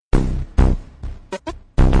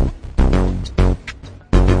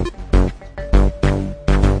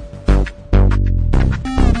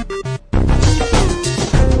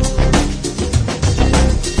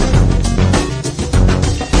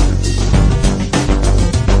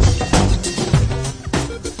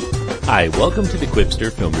Hi, welcome to the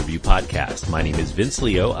Quipster Film Review Podcast. My name is Vince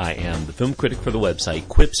Leo. I am the film critic for the website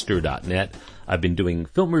Quipster.net. I've been doing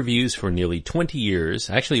film reviews for nearly 20 years,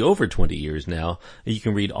 actually over 20 years now. You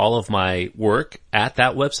can read all of my work at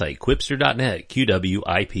that website, Quipster.net,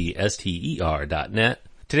 Quipster.net.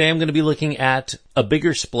 Today I'm going to be looking at A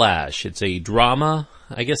Bigger Splash. It's a drama.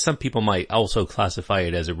 I guess some people might also classify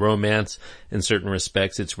it as a romance. In certain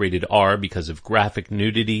respects, it's rated R because of graphic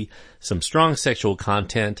nudity, some strong sexual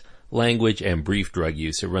content, language, and brief drug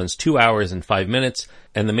use. It runs 2 hours and 5 minutes,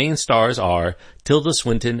 and the main stars are Tilda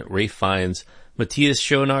Swinton, Ralph Fiennes, Matthias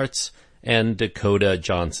Schoenaerts, and Dakota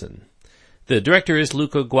Johnson. The director is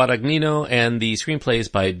Luca Guadagnino, and the screenplay is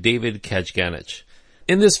by David Kajganich.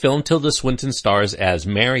 In this film, Tilda Swinton stars as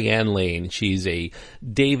Marianne Lane. She's a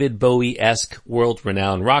David Bowie-esque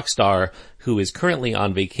world-renowned rock star who is currently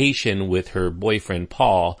on vacation with her boyfriend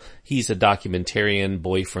Paul. He's a documentarian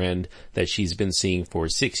boyfriend that she's been seeing for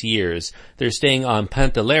 6 years. They're staying on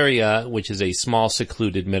Pantelleria, which is a small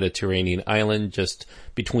secluded Mediterranean island just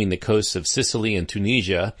between the coasts of Sicily and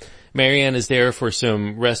Tunisia. Marianne is there for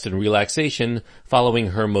some rest and relaxation following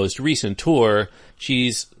her most recent tour.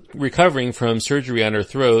 She's recovering from surgery on her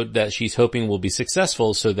throat that she's hoping will be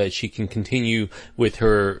successful so that she can continue with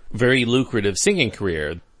her very lucrative singing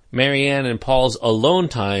career. Marianne and Paul's alone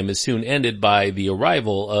time is soon ended by the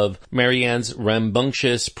arrival of Marianne's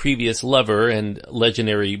rambunctious previous lover and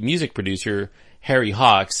legendary music producer, Harry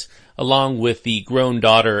Hawks, along with the grown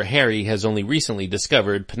daughter Harry has only recently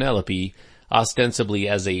discovered, Penelope, ostensibly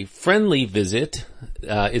as a friendly visit.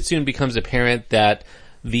 It soon becomes apparent that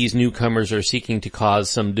these newcomers are seeking to cause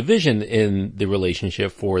some division in the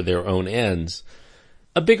relationship for their own ends.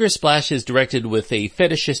 A Bigger Splash is directed with a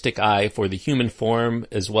fetishistic eye for the human form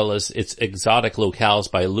as well as its exotic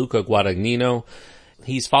locales by Luca Guadagnino.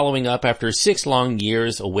 He's following up after 6 long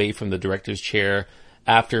years away from the director's chair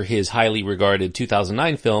after his highly regarded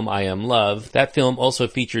 2009 film, I Am Love. That film also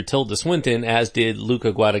featured Tilda Swinton, as did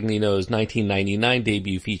Luca Guadagnino's 1999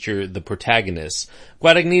 debut feature, The Protagonist.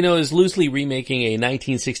 Guadagnino is loosely remaking a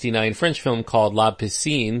 1969 French film called La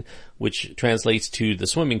Piscine, which translates to The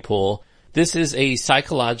Swimming Pool. This is a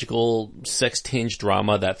psychological, sex-tinged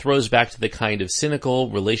drama that throws back to the kind of cynical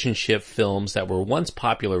relationship films that were once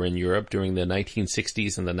popular in Europe during the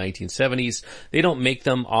 1960s and the 1970s. They don't make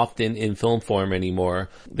them often in film form anymore.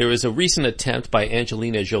 There was a recent attempt by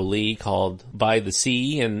Angelina Jolie called By the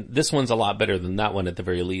Sea, and this one's a lot better than that one at the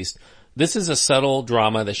very least. This is a subtle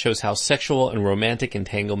drama that shows how sexual and romantic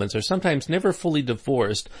entanglements are sometimes never fully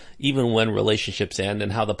divorced, even when relationships end,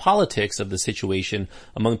 and how the politics of the situation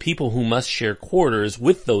among people who must share quarters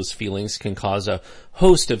with those feelings can cause a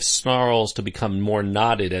host of snarls to become more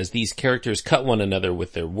knotted as these characters cut one another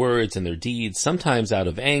with their words and their deeds, sometimes out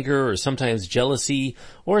of anger or sometimes jealousy,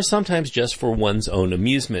 or sometimes just for one's own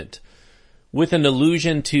amusement. With an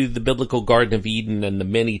allusion to the biblical Garden of Eden and the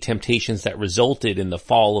many temptations that resulted in the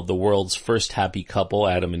fall of the world's first happy couple,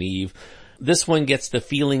 Adam and Eve, this one gets the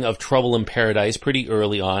feeling of trouble in paradise pretty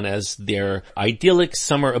early on as their idyllic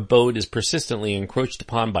summer abode is persistently encroached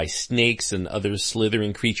upon by snakes and other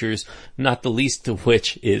slithering creatures, not the least of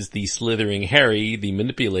which is the slithering Harry, the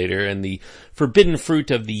manipulator, and the forbidden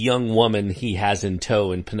fruit of the young woman he has in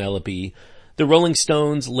tow in Penelope. The Rolling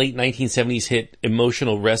Stones' late 1970s hit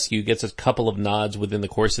Emotional Rescue gets a couple of nods within the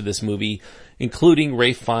course of this movie, including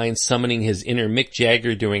Ralph Fiennes summoning his inner Mick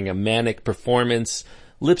Jagger during a manic performance,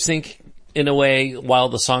 lip sync in a way while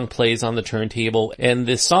the song plays on the turntable, and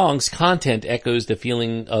the song's content echoes the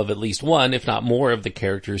feeling of at least one, if not more, of the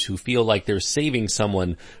characters who feel like they're saving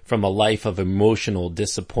someone from a life of emotional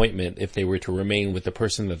disappointment if they were to remain with the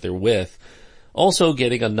person that they're with. Also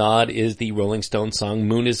getting a nod is the Rolling Stones song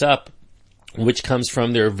Moon Is Up, which comes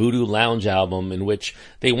from their Voodoo Lounge album, in which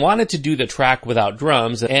they wanted to do the track without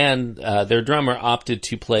drums, and their drummer opted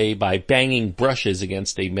to play by banging brushes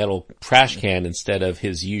against a metal trash can instead of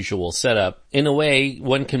his usual setup. In a way,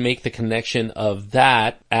 one can make the connection of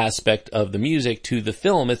that aspect of the music to the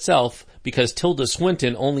film itself, because Tilda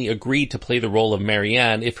Swinton only agreed to play the role of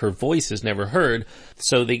Marianne if her voice is never heard,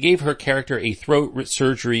 so they gave her character a throat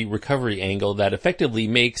surgery recovery angle that effectively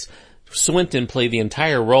makes Swinton play the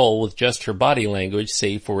entire role with just her body language,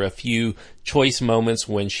 save for a few choice moments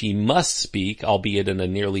when she must speak, albeit in a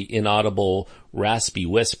nearly inaudible, raspy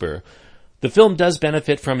whisper. The film does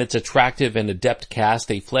benefit from its attractive and adept cast.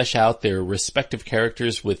 They flesh out their respective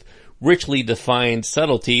characters with richly defined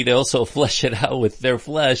subtlety. They also flesh it out with their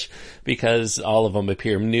flesh because all of them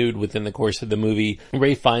appear nude within the course of the movie.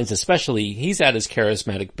 Ray Fiennes especially, he's at his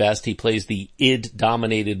charismatic best. He plays the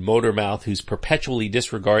id-dominated motor mouth who's perpetually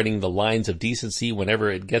disregarding the lines of decency whenever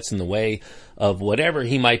it gets in the way of whatever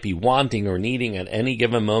he might be wanting or needing at any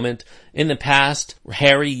given moment. In the past,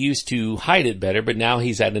 Harry used to hide it better, but now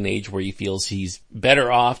he's at an age where he feels he's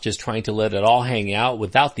better off just trying to let it all hang out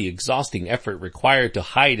without the exhausting effort required to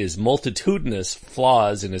hide his multitudinous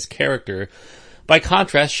flaws in his character. By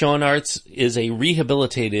contrast, Sean Arts is a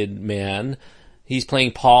rehabilitated man. He's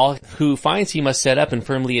playing Paul, who finds he must set up and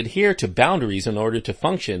firmly adhere to boundaries in order to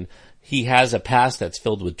function. He has a past that's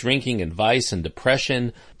filled with drinking and vice and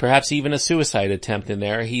depression, perhaps even a suicide attempt in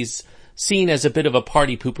there. He's seen as a bit of a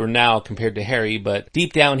party pooper now compared to Harry, but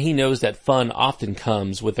deep down he knows that fun often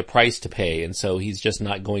comes with a price to pay, and so he's just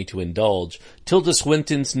not going to indulge. Tilda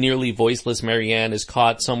Swinton's nearly voiceless Marianne is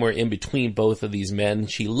caught somewhere in between both of these men.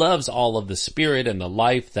 She loves all of the spirit and the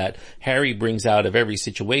life that Harry brings out of every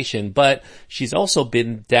situation, but she's also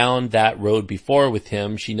been down that road before with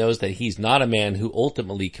him. She knows that he's not a man who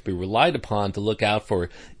ultimately can be relied upon to look out for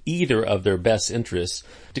either of their best interests.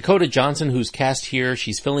 Dakota Johnson, who's cast here,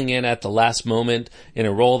 she's filling in at the last moment in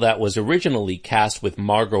a role that was originally cast with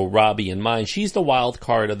Margot Robbie in mind. She's the wild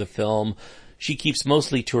card of the film. She keeps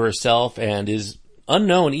mostly to herself and is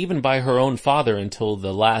unknown even by her own father until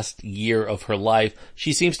the last year of her life.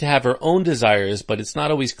 She seems to have her own desires, but it's not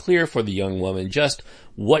always clear for the young woman just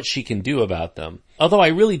what she can do about them. Although I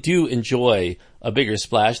really do enjoy A Bigger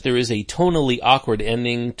Splash, there is a tonally awkward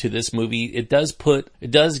ending to this movie. It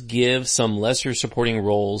does give some lesser supporting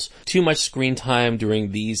roles too much screen time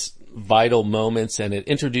during these vital moments, and it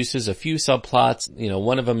introduces a few subplots,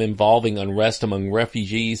 one of them involving unrest among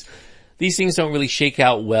refugees. These things don't really shake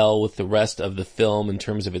out well with the rest of the film in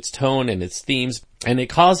terms of its tone and its themes, and it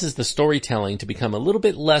causes the storytelling to become a little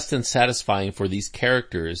bit less than satisfying for these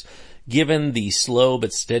characters, given the slow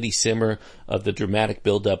but steady simmer of the dramatic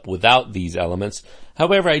build-up without these elements.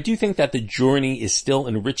 However, I do think that the journey is still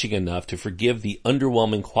enriching enough to forgive the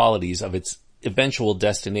underwhelming qualities of its eventual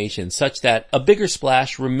destination, such that A Bigger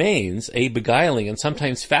Splash remains a beguiling and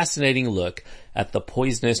sometimes fascinating look at the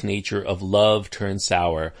poisonous nature of love turned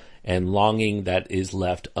sour and longing that is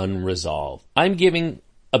left unresolved. I'm giving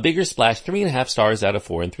A Bigger Splash 3.5 stars out of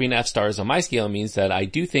 4, and 3.5 stars on my scale means that I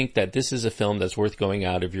do think that this is a film that's worth going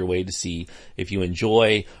out of your way to see if you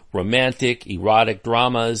enjoy romantic, erotic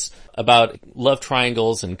dramas about love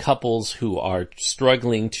triangles and couples who are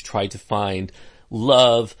struggling to try to find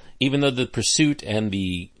love, even though the pursuit and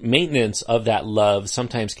the maintenance of that love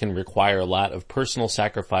sometimes can require a lot of personal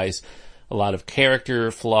sacrifice. A lot of character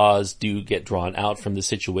flaws do get drawn out from the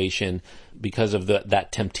situation because of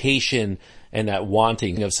that temptation and that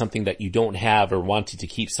wanting of something that you don't have, or wanting to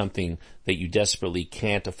keep something that you desperately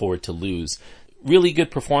can't afford to lose. Really good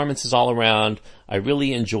performances all around. I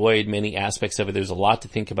really enjoyed many aspects of it. There's a lot to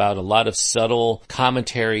think about, a lot of subtle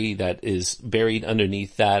commentary that is buried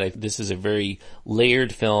underneath that. This is a very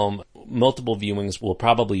layered film. Multiple viewings will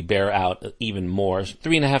probably bear out even more.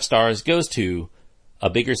 3.5 stars goes to A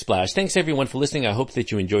Bigger Splash. Thanks everyone for listening. I hope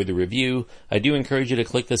that you enjoyed the review. I do encourage you to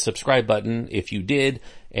click the subscribe button if you did,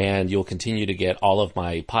 and you'll continue to get all of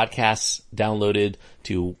my podcasts downloaded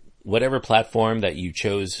to whatever platform that you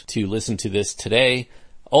chose to listen to this today.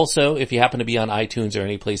 Also, if you happen to be on iTunes or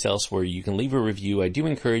any place else where you can leave a review, I do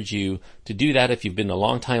encourage you to do that if you've been a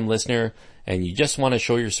long-time listener and you just want to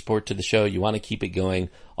show your support to the show, you want to keep it going.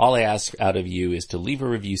 All I ask out of you is to leave a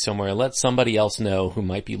review somewhere and let somebody else know who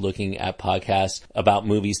might be looking at podcasts about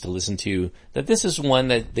movies to listen to that this is one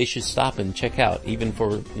that they should stop and check out, even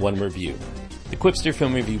for one review. The Quipster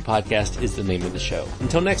Film Review Podcast is the name of the show.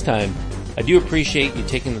 Until next time, I do appreciate you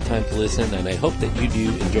taking the time to listen, and I hope that you do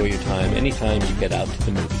enjoy your time anytime you get out to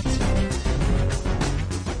the movies.